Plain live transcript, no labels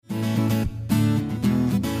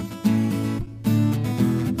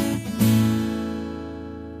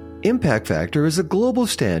impact factor is a global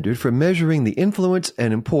standard for measuring the influence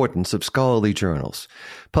and importance of scholarly journals.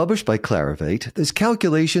 Published by Clarivate, this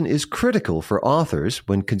calculation is critical for authors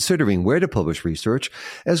when considering where to publish research,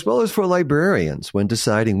 as well as for librarians when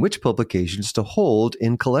deciding which publications to hold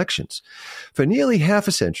in collections. For nearly half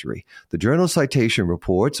a century, the Journal Citation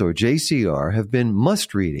Reports, or JCR, have been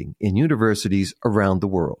must-reading in universities around the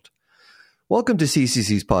world. Welcome to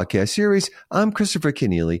CCC's podcast series. I'm Christopher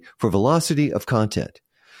Keneally for Velocity of Content.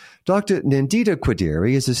 Dr. Nandita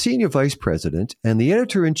Quaderi is a Senior Vice President and the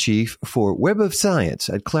Editor-in-Chief for Web of Science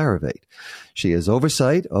at Clarivate. She has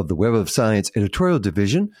oversight of the Web of Science Editorial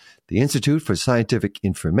Division, the Institute for Scientific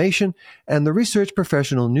Information, and the Research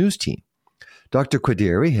Professional News Team. Dr.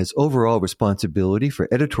 Quaderi has overall responsibility for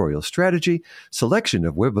editorial strategy, selection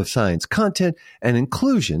of Web of Science content, and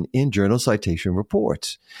inclusion in journal citation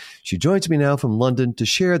reports. She joins me now from London to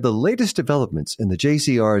share the latest developments in the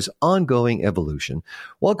JCR's ongoing evolution.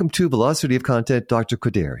 Welcome to Velocity of Content, Dr.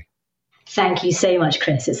 Quaderi. Thank you so much,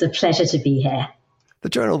 Chris. It's a pleasure to be here. The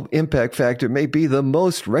journal impact factor may be the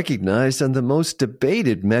most recognized and the most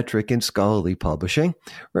debated metric in scholarly publishing.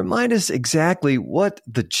 Remind us exactly what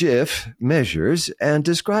the JIF measures and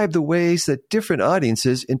describe the ways that different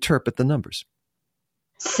audiences interpret the numbers.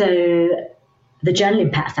 So the journal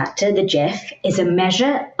impact factor, the JIF, is a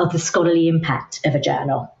measure of the scholarly impact of a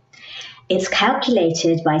journal. It's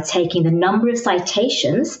calculated by taking the number of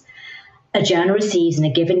citations a journal receives in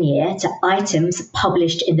a given year to items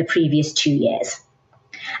published in the previous 2 years,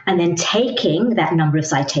 and then taking that number of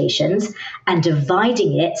citations and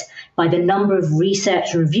dividing it by the number of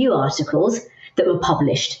research and review articles that were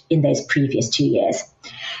published in those previous 2 years.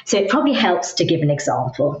 So it probably helps to give an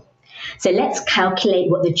example. So let's calculate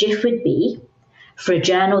what the JIF would be for a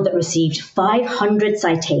journal that received 500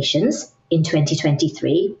 citations in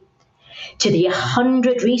 2023 to the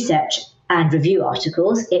 100 research and review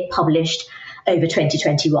articles it published over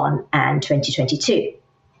 2021 and 2022.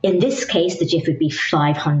 In this case, the JIF would be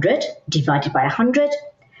 500 divided by 100,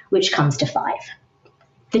 which comes to 5.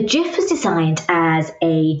 The JIF was designed as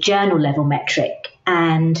a journal-level metric,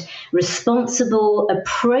 and responsible,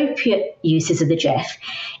 appropriate uses of the JIF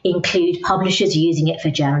include publishers using it for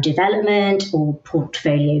journal development or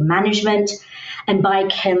portfolio management, and by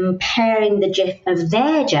comparing the JIF of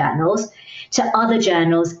their journals to other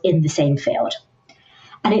journals in the same field.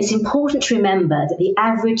 And it's important to remember that the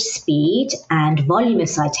average speed and volume of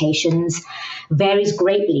citations varies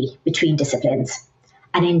greatly between disciplines.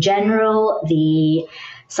 And in general, the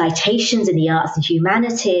citations in the arts and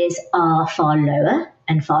humanities are far lower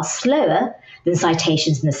and far slower than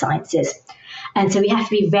citations in the sciences. And so we have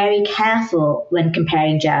to be very careful when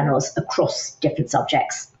comparing journals across different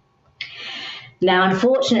subjects. Now,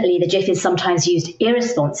 unfortunately, the JIF is sometimes used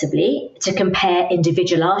irresponsibly to compare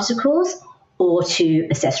individual articles or to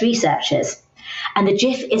assess researchers. And the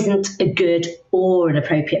JIF isn't a good or an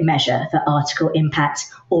appropriate measure for article impact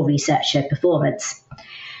or researcher performance.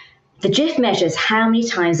 The JIF measures how many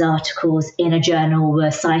times articles in a journal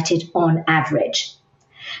were cited on average.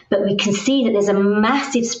 But we can see that there's a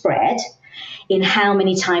massive spread in how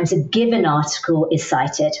many times a given article is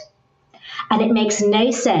cited. And it makes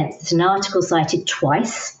no sense that an article cited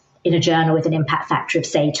twice in a journal with an impact factor of,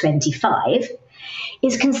 say, 25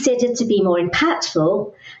 is considered to be more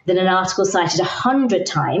impactful than an article cited 100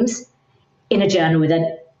 times in a journal with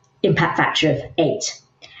an impact factor of 8.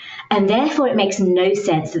 And therefore, it makes no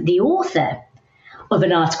sense that the author of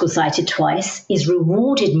an article cited twice is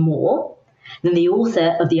rewarded more than the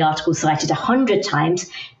author of the article cited 100 times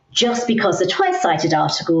just because the twice cited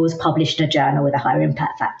article was published in a journal with a higher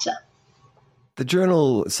impact factor. The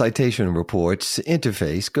Journal Citation Reports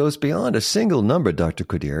interface goes beyond a single number, Dr.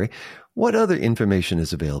 Quaderi. What other information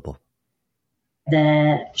is available?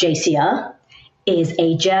 The JCR is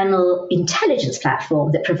a journal intelligence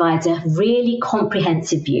platform that provides a really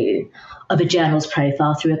comprehensive view of a journal's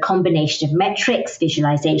profile through a combination of metrics,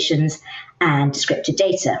 visualizations, and descriptive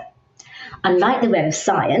data. Unlike the Web of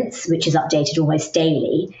Science, which is updated almost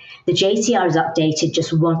daily, the JCR is updated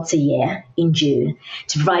just once a year in June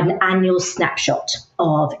to provide an annual snapshot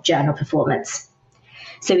of journal performance.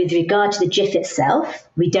 So with regard to the JIF itself,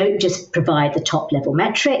 we don't just provide the top-level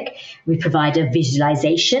metric, we provide a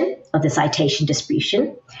visualization of the citation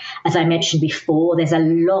distribution. As I mentioned before, there's a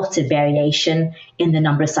lot of variation in the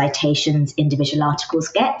number of citations individual articles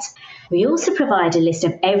get. We also provide a list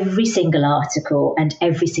of every single article and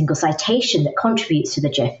every single citation that contributes to the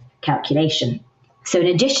JIF calculation. So in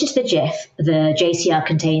addition to the JIF, the JCR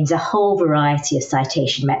contains a whole variety of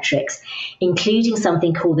citation metrics, including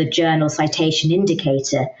something called the Journal Citation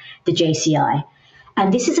Indicator, the JCI.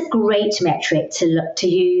 And this is a great metric to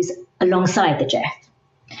use alongside the JIF.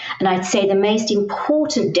 And I'd say the most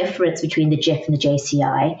important difference between the JIF and the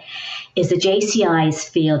JCI is the JCI is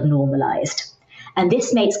field normalized. And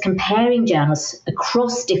this makes comparing journals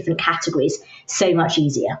across different categories so much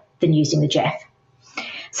easier than using the JIF.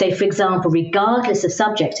 So, for example, regardless of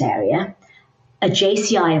subject area, a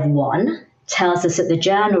JCI of 1 tells us that the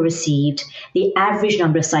journal received the average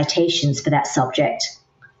number of citations for that subject.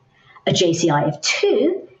 A JCI of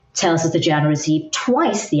 2 tells us the journal received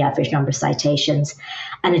twice the average number of citations,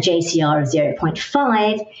 and a JCR of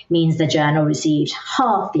 0.5 means the journal received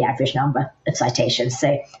half the average number of citations.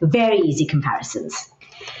 So very easy comparisons.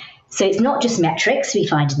 So it's not just metrics we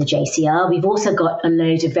find in the JCR. We've also got a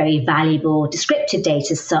load of very valuable descriptive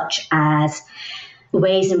data, such as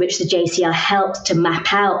ways in which the JCR helps to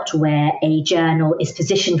map out where a journal is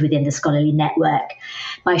positioned within the scholarly network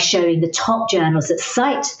by showing the top journals that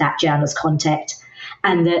cite that journal's content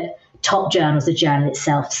and the top journals the journal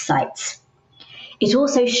itself cites. It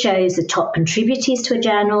also shows the top contributors to a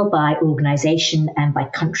journal by organisation and by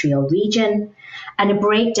country or region, and a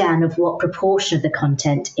breakdown of what proportion of the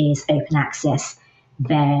content is open access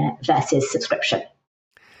versus subscription.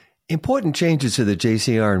 Important changes to the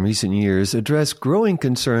JCR in recent years address growing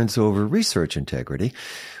concerns over research integrity.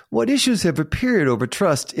 What issues have appeared over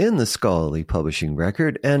trust in the scholarly publishing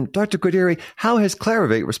record? And Dr. Quaderi, how has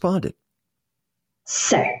Clarivate responded?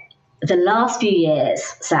 So, the last few years,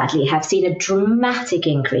 sadly, have seen a dramatic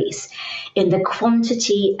increase in the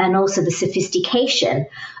quantity and also the sophistication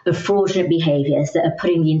of fraudulent behaviours that are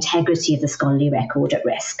putting the integrity of the scholarly record at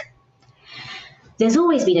risk. There's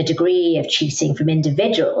always been a degree of cheating from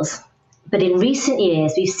individuals, but in recent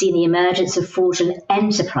years we've seen the emergence of fraudulent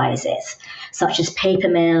enterprises, such as paper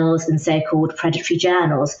mills and so-called predatory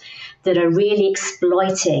journals, that are really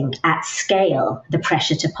exploiting at scale the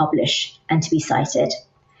pressure to publish and to be cited.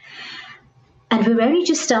 And we're only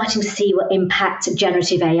just starting to see what impact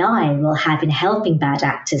generative AI will have in helping bad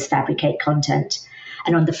actors fabricate content.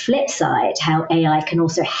 And on the flip side, how AI can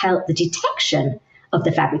also help the detection of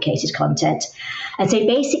the fabricated content. And so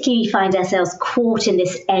basically we find ourselves caught in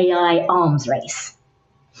this AI arms race.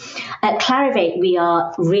 At Clarivate, we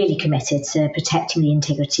are really committed to protecting the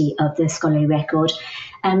integrity of the scholarly record,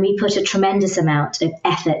 and we put a tremendous amount of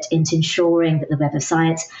effort into ensuring that the Web of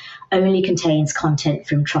Science only contains content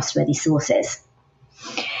from trustworthy sources.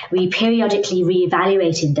 We periodically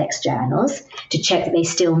reevaluate index journals to check that they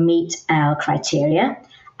still meet our criteria,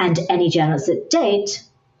 and any journals that don't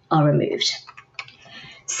are removed.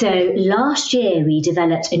 So last year, we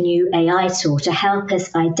developed a new AI tool to help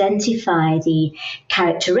us identify the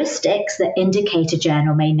characteristics that indicate a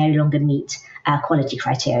journal may no longer meet our quality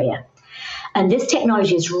criteria. And this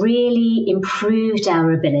technology has really improved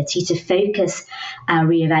our ability to focus our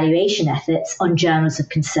reevaluation efforts on journals of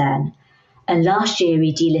concern. And last year,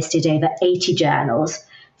 we delisted over 80 journals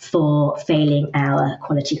for failing our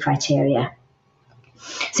quality criteria.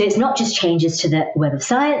 So it's not just changes to the Web of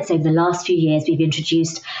Science. Over the last few years, we've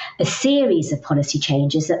introduced a series of policy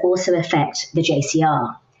changes that also affect the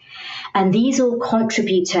JCR. And these all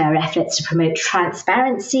contribute to our efforts to promote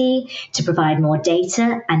transparency, to provide more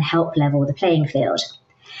data, and help level the playing field.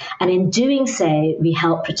 And in doing so, we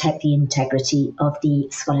help protect the integrity of the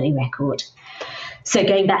scholarly record. So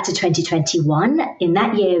going back to 2021, in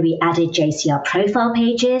that year, we added JCR profile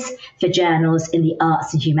pages for journals in the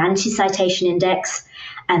Arts and Humanities Citation Index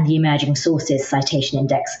and the Emerging Sources Citation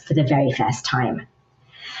Index for the very first time.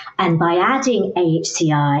 And by adding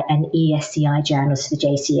AHCI and ESCI journals to the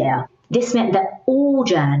JCR, this meant that all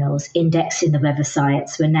journals indexed in the Web of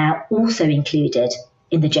Science were now also included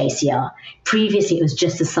in the JCR. Previously, it was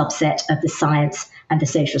just a subset of the science and the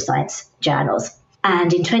social science journals.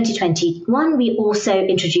 And in 2021, we also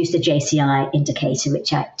introduced the JCI indicator,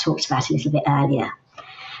 which I talked about a little bit earlier.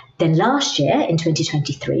 Then last year, in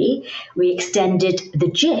 2023, we extended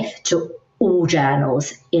the JIF to all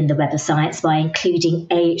journals in the Web of Science by including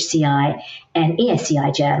AHCI and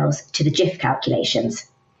ESCI journals to the JIF calculations.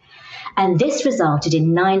 And this resulted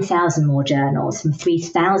in 9,000 more journals from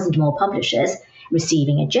 3,000 more publishers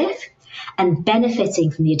receiving a JIF and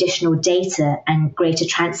benefiting from the additional data and greater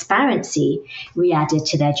transparency we added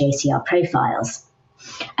to their JCR profiles.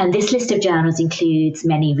 And this list of journals includes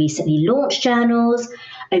many recently launched journals,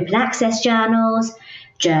 open access journals,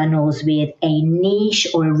 journals with a niche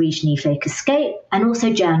or a regionally focused scope, and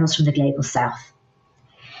also journals from the Global South.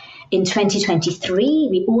 In 2023,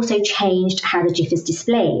 we also changed how the JIF is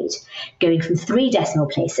displayed, going from 3 decimal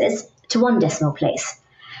places to 1 decimal place.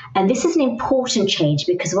 And this is an important change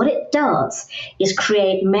because what it does is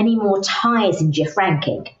create many more ties in JIF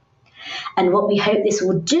ranking. And what we hope this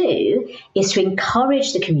will do is to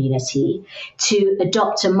encourage the community to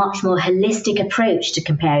adopt a much more holistic approach to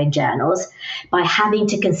comparing journals by having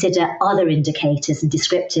to consider other indicators and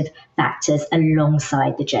descriptive factors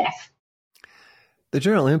alongside the GIF. The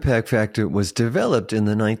journal impact factor was developed in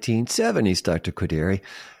the 1970s, Dr. Quideri.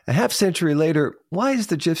 A half century later, why is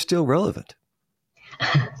the GIF still relevant?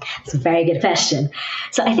 It's a very good question.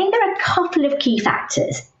 So I think there are a couple of key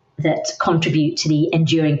factors that contribute to the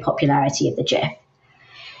enduring popularity of the GIF.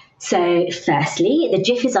 So firstly, the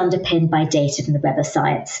GIF is underpinned by data from the Web of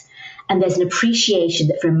Science, and there's an appreciation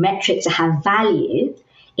that for a metric to have value,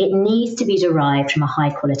 it needs to be derived from a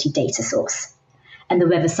high-quality data source. And the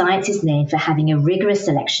Web of Science is known for having a rigorous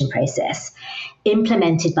selection process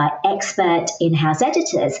implemented by expert in-house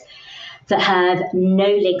editors that have no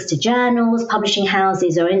links to journals, publishing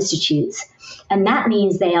houses, or institutes. And that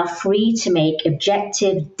means they are free to make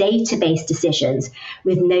objective, data-based decisions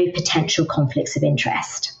with no potential conflicts of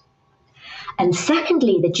interest. And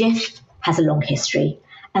secondly, the GIF has a long history,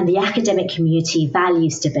 and the academic community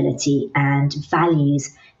values stability and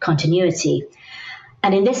values continuity.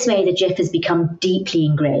 And in this way, the GIF has become deeply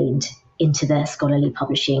ingrained into the scholarly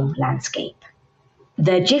publishing landscape.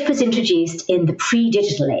 The GIF was introduced in the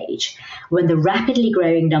pre-digital age, when the rapidly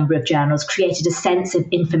growing number of journals created a sense of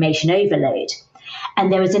information overload,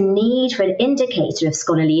 and there was a need for an indicator of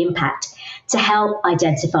scholarly impact to help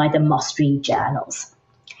identify the must-read journals.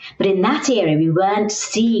 But in that era, we weren't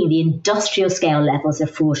seeing the industrial scale levels of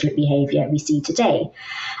fraudulent behaviour we see today,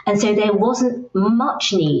 and so there wasn't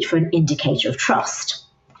much need for an indicator of trust.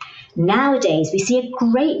 Nowadays, we see a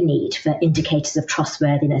great need for indicators of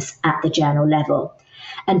trustworthiness at the journal level.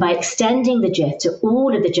 And by extending the GIF to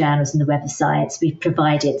all of the journals in the Web of Science, we've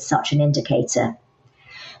provided such an indicator.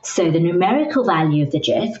 So the numerical value of the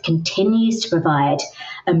GIF continues to provide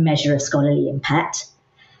a measure of scholarly impact.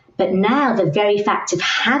 But now the very fact of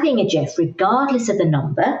having a GIF, regardless of the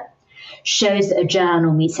number, shows that a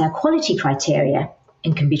journal meets our quality criteria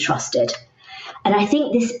and can be trusted. And I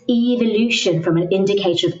think this evolution from an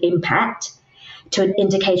indicator of impact to an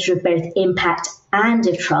indicator of both impact and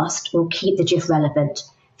of trust will keep the GIF relevant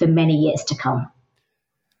for many years to come.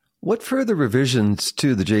 What further revisions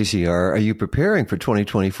to the JCR are you preparing for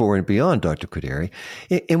 2024 and beyond, Dr. Quideri?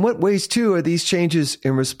 In what ways, too, are these changes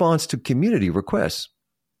in response to community requests?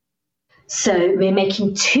 So we're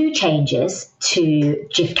making two changes to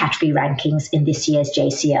GIF category rankings in this year's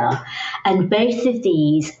JCR. And both of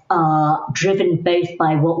these are driven both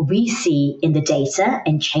by what we see in the data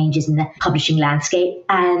and changes in the publishing landscape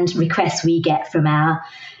and requests we get from our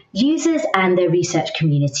users and the research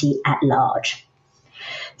community at large.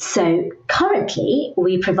 So currently,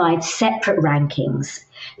 we provide separate rankings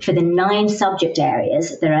for the 9 subject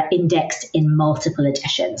areas that are indexed in multiple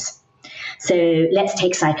editions. So let's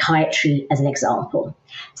take psychiatry as an example.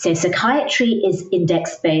 So psychiatry is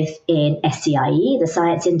indexed both in SCIE, the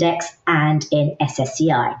Science Index, and in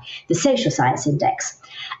SSCI, the Social Science Index.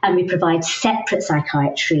 And we provide separate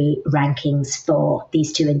psychiatry rankings for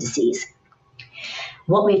these two indices.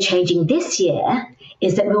 What we're changing this year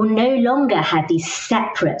is that we'll no longer have these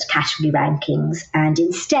separate category rankings, and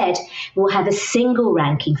instead we'll have a single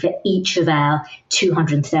ranking for each of our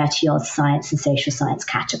 230-odd science and social science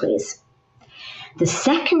categories. The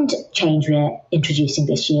second change we're introducing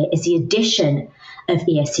this year is the addition of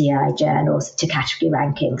ESCI journals to category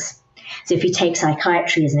rankings. So if we take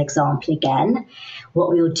psychiatry as an example again, what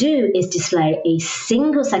we'll do is display a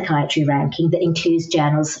single psychiatry ranking that includes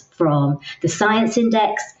journals from the Science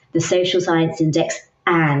Index, the Social Science Index,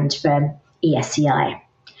 and from ESCI.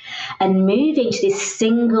 And moving to this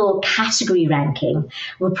single category ranking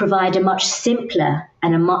will provide a much simpler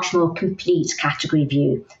and a much more complete category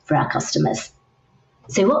view for our customers.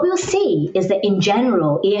 So what we'll see is that in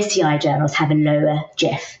general, ESCI journals have a lower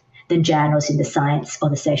GIF than journals in the science or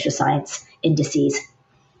the social science indices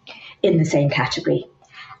in the same category.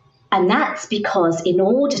 And that's because in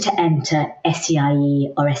order to enter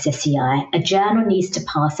SCIE or SSCI, a journal needs to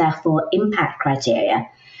pass our 4 impact criteria,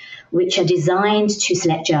 which are designed to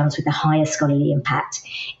select journals with the highest scholarly impact,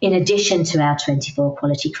 in addition to our 24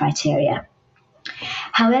 quality criteria.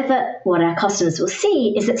 However, what our customers will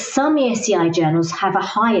see is that some ESCI journals have a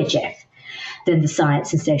higher GIF than the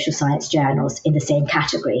science and social science journals in the same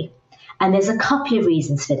category. And there's a couple of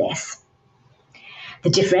reasons for this. The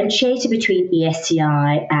differentiator between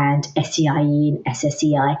ESCI and SCIE and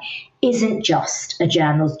SSCI isn't just a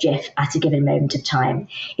journal's GIF at a given moment of time.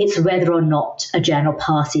 It's whether or not a journal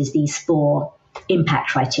passes these 4 impact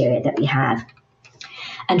criteria that we have.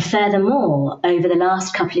 And furthermore, over the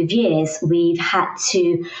last couple of years, we've had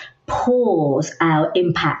to pause our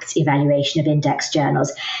impact evaluation of index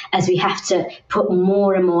journals as we have to put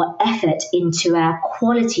more and more effort into our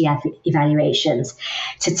quality evaluations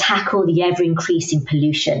to tackle the ever-increasing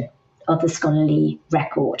pollution of the scholarly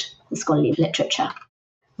record, the scholarly literature.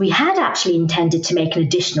 We had actually intended to make an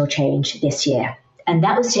additional change this year, and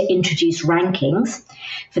that was to introduce rankings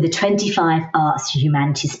for the 25 arts and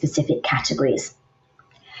humanities specific categories.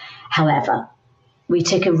 However, we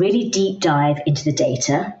took a really deep dive into the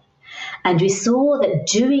data, and we saw that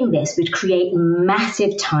doing this would create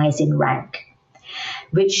massive ties in rank,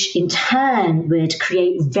 which in turn would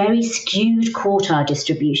create very skewed quartile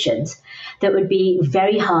distributions that would be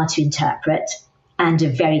very hard to interpret and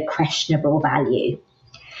of very questionable value.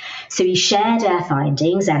 So we shared our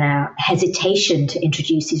findings and our hesitation to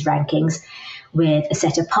introduce these rankings with a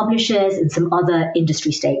set of publishers and some other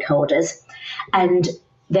industry stakeholders. And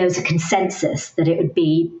there was a consensus that it would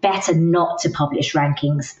be better not to publish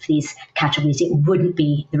rankings for these categories. It wouldn't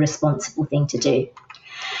be the responsible thing to do.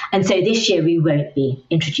 And so this year we won't be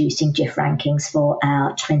introducing GIF rankings for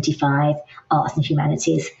our 25 arts and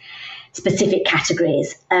humanities specific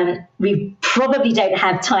categories. We probably don't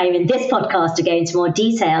have time in this podcast to go into more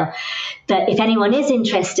detail, but if anyone is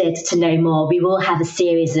interested to know more, we will have a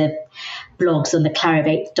series of blogs on the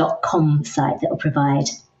clarivate.com site that will provide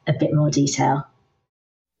a bit more detail.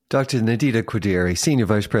 Dr. Nadita Quaderi, Senior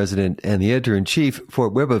Vice President and the Editor-in-Chief for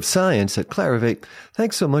Web of Science at Clarivate,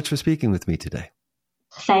 thanks so much for speaking with me today.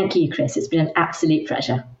 Thank you, Chris. It's been an absolute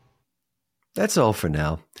pleasure. That's all for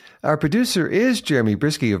now. Our producer is Jeremy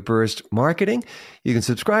Brisky of Burst Marketing. You can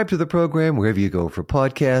subscribe to the program wherever you go for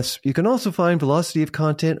podcasts. You can also find Velocity of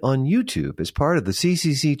Content on YouTube as part of the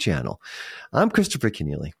CCC channel. I'm Christopher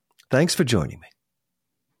Kenneally. Thanks for joining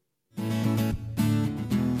me.